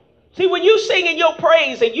 See, when you singing your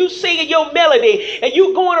praise and you singing your melody and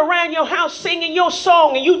you going around your house singing your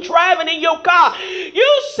song and you driving in your car,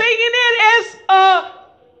 you singing it as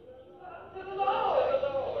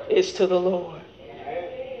it's to the Lord.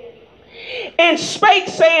 And spake,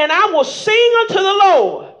 saying, I will sing unto the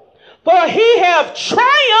Lord, for he hath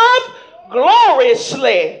triumphed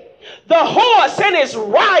gloriously. The horse and his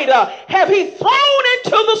rider have he thrown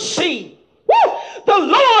into the sea. Woo! The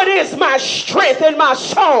Lord is my strength and my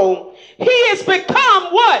song. He is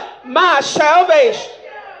become what? My salvation.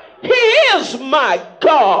 He is my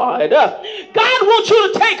God. God wants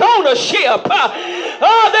you to take ownership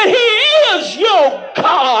that he is your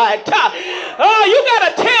God. You got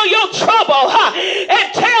to tell your trouble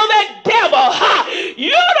and tell that devil,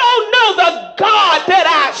 you don't know the God that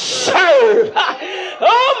I serve.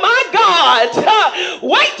 Oh my God.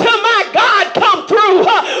 Wait till my God come through.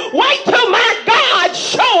 Wait till my God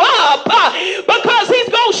show up because he's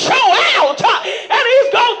going to show out and he's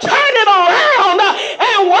going to turn it around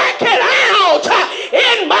and work it out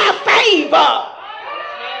in my favor.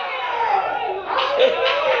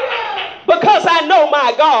 Because I know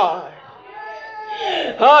my God.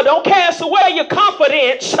 Don't cast away your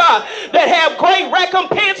confidence that have great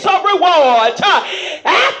recompense of reward.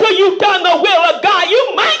 After you've done the will of God,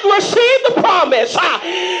 you might receive the promise.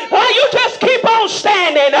 You just keep on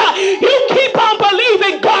standing. You keep on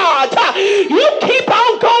believing God. You keep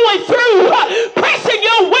on going through, pressing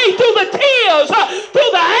your way through the tears,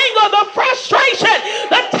 through the anger, the frustration,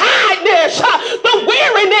 the tiredness, the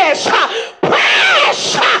weariness.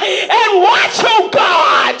 Press and watch your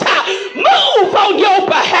God move on your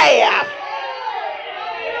behalf.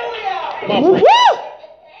 Woo!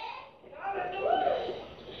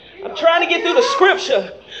 I'm trying to get through the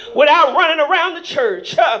scripture without running around the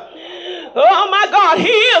church. Oh my God, he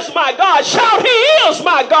is my God. Shout, he is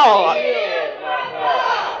my God.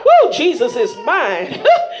 Woo, Jesus is mine.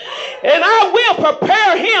 And I will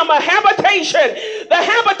prepare him a habitation. The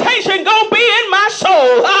habitation gonna be in my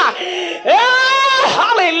soul.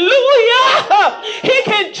 Hallelujah. He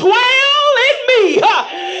can dwell in me.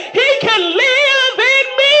 He can live in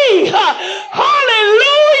me.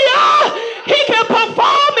 Hallelujah. He can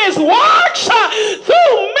perform his works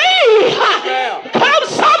through me.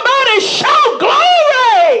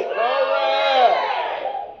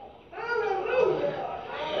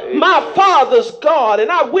 father's God, and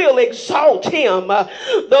I will exalt him. The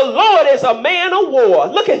Lord is a man of war.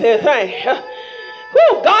 Look at that thing.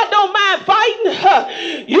 Woo, God don't mind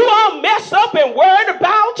fighting. You all messed up and worried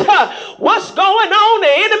about what's going on. The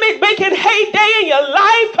enemy making heyday in your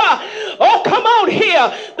life. Oh, come on here.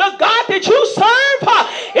 The God that you serve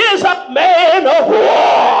is a man of war.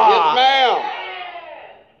 Yes, ma'am.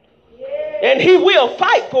 And he will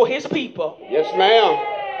fight for his people. Yes, ma'am.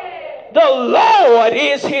 The Lord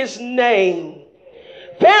is his name.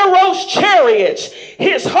 Pharaoh's chariots,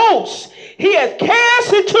 his hosts, he hath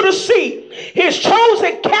cast into the sea. His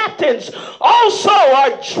chosen captains also are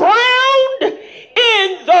drowned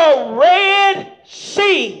in the Red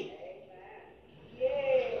Sea.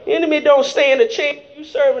 Enemy don't stand a chance. You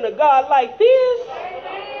serving a God like this?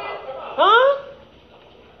 Huh?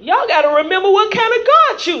 Y'all got to remember what kind of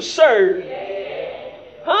God you serve.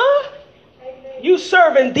 Huh? You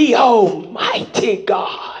serving the Almighty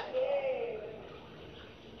God.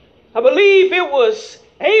 I believe it was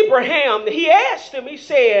Abraham. He asked him, he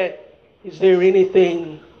said, is there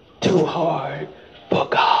anything too hard for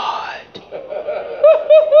God?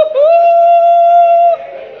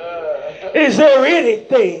 Is there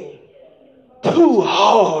anything too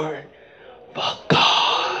hard for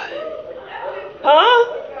God?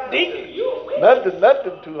 Huh?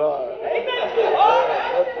 Nothing too hard. Ain't that too hard?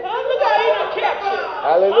 Look how he done kept you.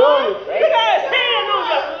 Hallelujah. Look at his hand on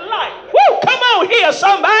your life. Woo, come on here,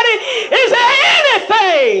 somebody. Is there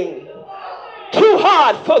anything too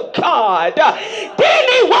hard for God? Didn't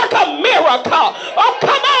he work a miracle? Oh,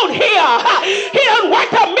 come on here. He done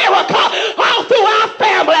worked a miracle all through our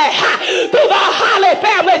family, through the Holly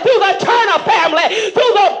family, through the Turner family,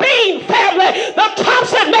 through the Bean family, the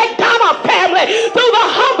Thompson McDonald family, through the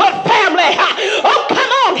Humbert family. Oh,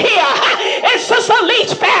 come on here. And Sister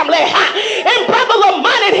Leach family, and Brother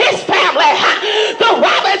Lamont and his family, the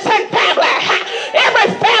Robinson family, every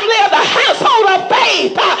family of the household of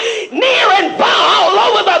faith, near and far all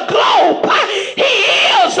over the globe. He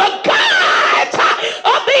is a God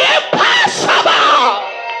of the impossible.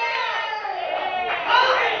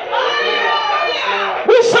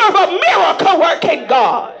 We serve a miracle working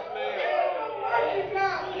God.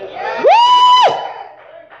 Woo!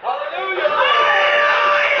 Hallelujah.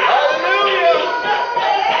 Hallelujah.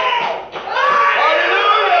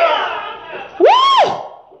 Woo!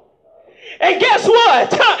 And guess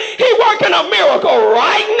what? He working a miracle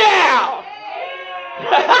right now.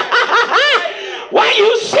 While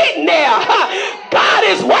you sitting there, God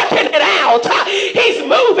is working it out. He's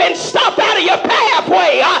moving stuff out of your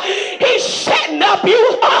pathway. He's setting up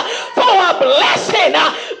you for a blessing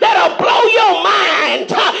that'll blow your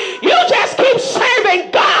mind. You just keep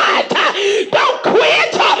serving God. Don't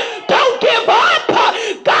quit. Don't give up.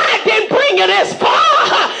 God didn't bring you this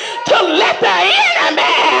far to let the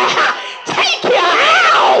enemy take you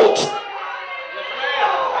out.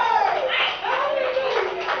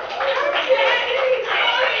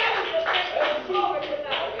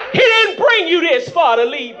 He didn't bring you this far to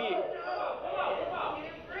leave you.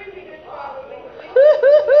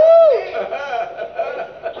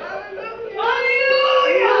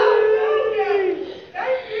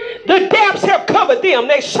 The depths have covered them.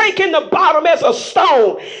 They shaken the bottom as a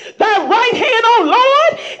stone. Thy right hand, O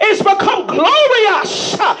Lord, is become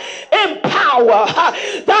glorious in power.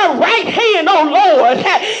 Thy right hand, O Lord,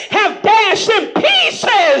 have dashed in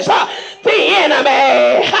pieces the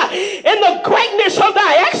enemy. In the greatness of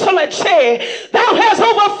thy excellency, thou hast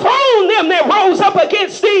overthrown them that rose up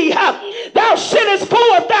against thee. Thou sendest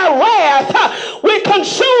forth thy wrath, we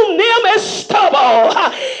consume them as stubble.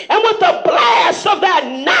 And with the blast of thy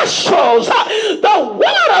nostrils, the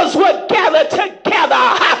waters were gathered together.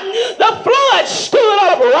 The flood stood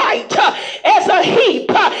upright as a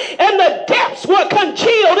heap, and the depths were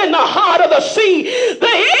congealed in the heart of the sea.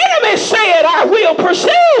 The enemy said, I will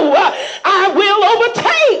pursue, I will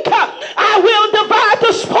overtake, I will divide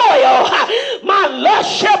the spoil. My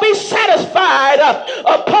lust shall be satisfied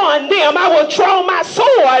upon them. I will draw my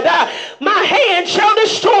sword, my hand shall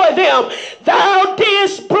destroy them. Thou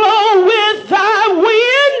didst blow with thy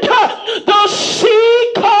wind, the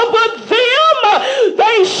sea covered them,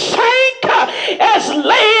 they sank as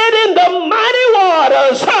lead in the mighty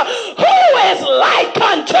waters. Who is like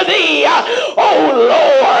unto thee, O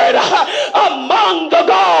Lord, among the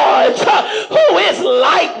gods? Who is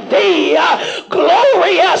like thee,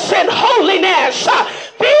 glorious in holiness,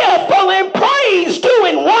 fearful in praise,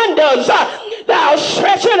 doing wonders? Thou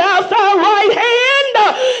stretchest out thy right hand,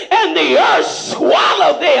 and the earth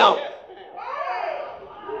swallowed them.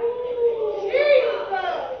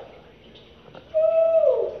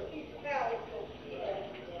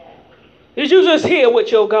 Did you Just hear what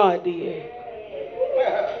your God did.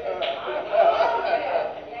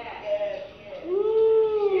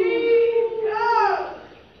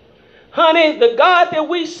 Honey, the God that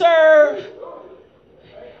we serve,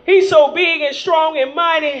 he's so big and strong and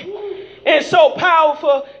mighty and so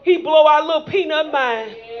powerful, he blow our little peanut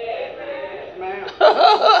mind.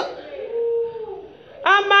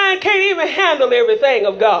 Our mind can't even handle everything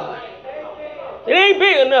of God. It ain't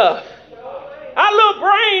big enough. Our little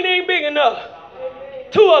brain ain't big enough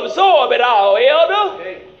to absorb it all,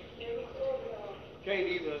 elder. Can't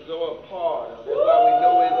even absorb part. That's why we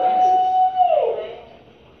know in pieces.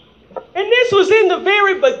 And this was in the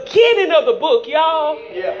very beginning of the book, y'all.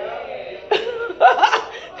 Yeah.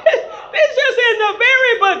 This just in the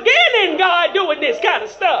very beginning, God doing this kind of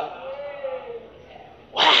stuff.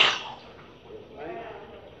 Wow.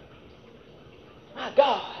 My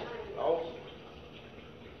God. Awesome.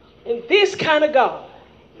 And this kind of God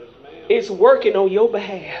is working on your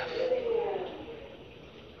behalf.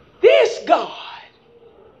 This God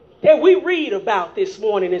that we read about this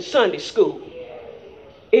morning in Sunday school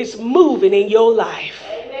is moving in your life.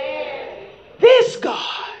 This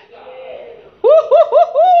God.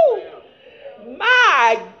 Woo-hoo-hoo-hoo.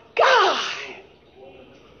 My God.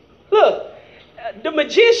 Look, the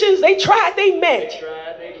magicians, they tried their magic.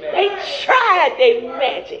 They tried their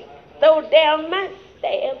magic. Throw down my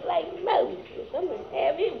staff like Moses. I'm going to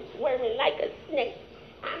have him squirming like a snake.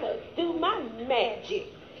 I'm going to do my magic.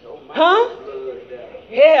 Huh?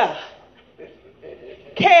 Yeah.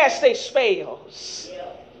 Cast their spells.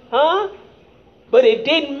 Huh? But it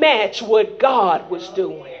didn't match what God was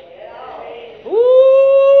doing.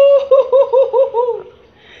 Ooh.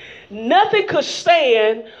 Nothing could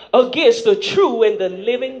stand against the true and the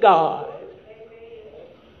living God.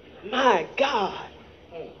 My God.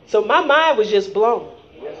 So my mind was just blown.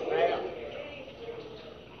 Yes, ma'am.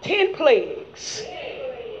 10 plagues.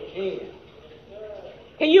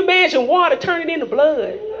 Can you imagine water turning into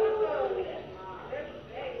blood?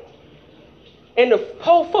 And the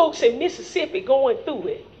poor folks in Mississippi going through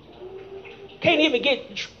it. Can't even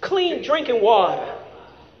get clean drinking water.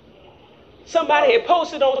 Somebody had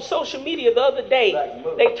posted on social media the other day.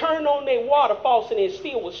 They turned on their water faucet and it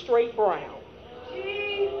still was straight brown.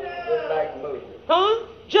 Huh?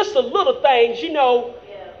 Just the little things, you know,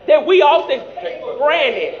 that we often take for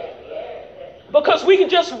granted. Because we can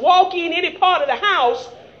just walk in any part of the house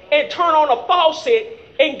and turn on a faucet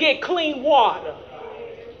and get clean water.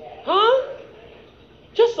 Huh?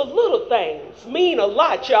 Just the little things mean a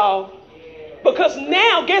lot, y'all. Because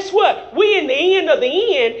now, guess what? We in the end of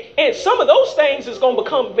the end, and some of those things is going to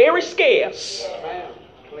become very scarce.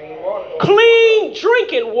 Clean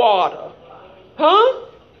drinking water, huh,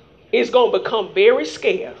 is going to become very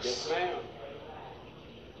scarce.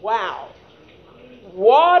 Wow.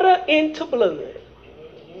 Water into blood.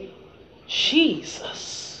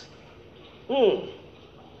 Jesus.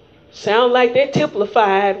 Sound like that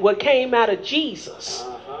typified what came out of Jesus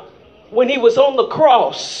when he was on the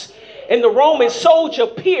cross. And the Roman soldier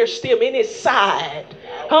pierced him in his side.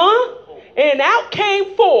 Huh? And out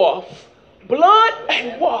came forth blood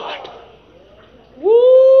and water. Woo!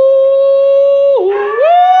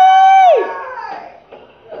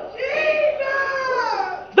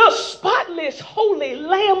 The spotless holy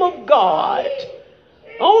Lamb of God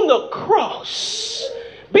on the cross,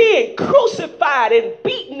 being crucified and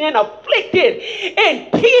beaten and afflicted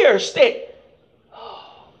and pierced and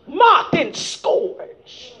mocked and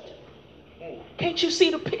scourged. Can't you see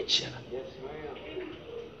the picture? Yes, ma'am.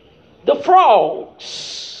 The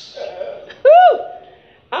frogs.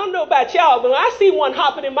 I don't know about y'all, but when I see one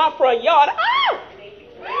hopping in my front yard,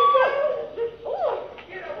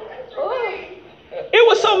 it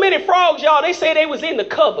was so many frogs, y'all. They say they was in the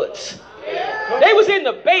cupboards. They was in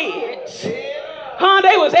the beds. Huh?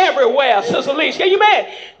 They was everywhere, Sister Alicia. Can you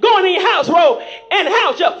imagine going in your house, bro, and the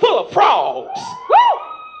house just full of frogs? Woo!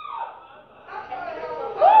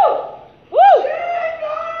 Woo! Woo!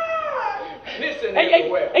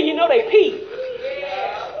 And you know they pee.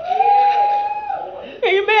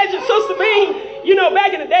 Can you imagine, Sister Bean? You know,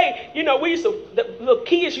 back in the day, you know, the little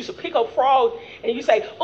kids used to pick up frogs and you say,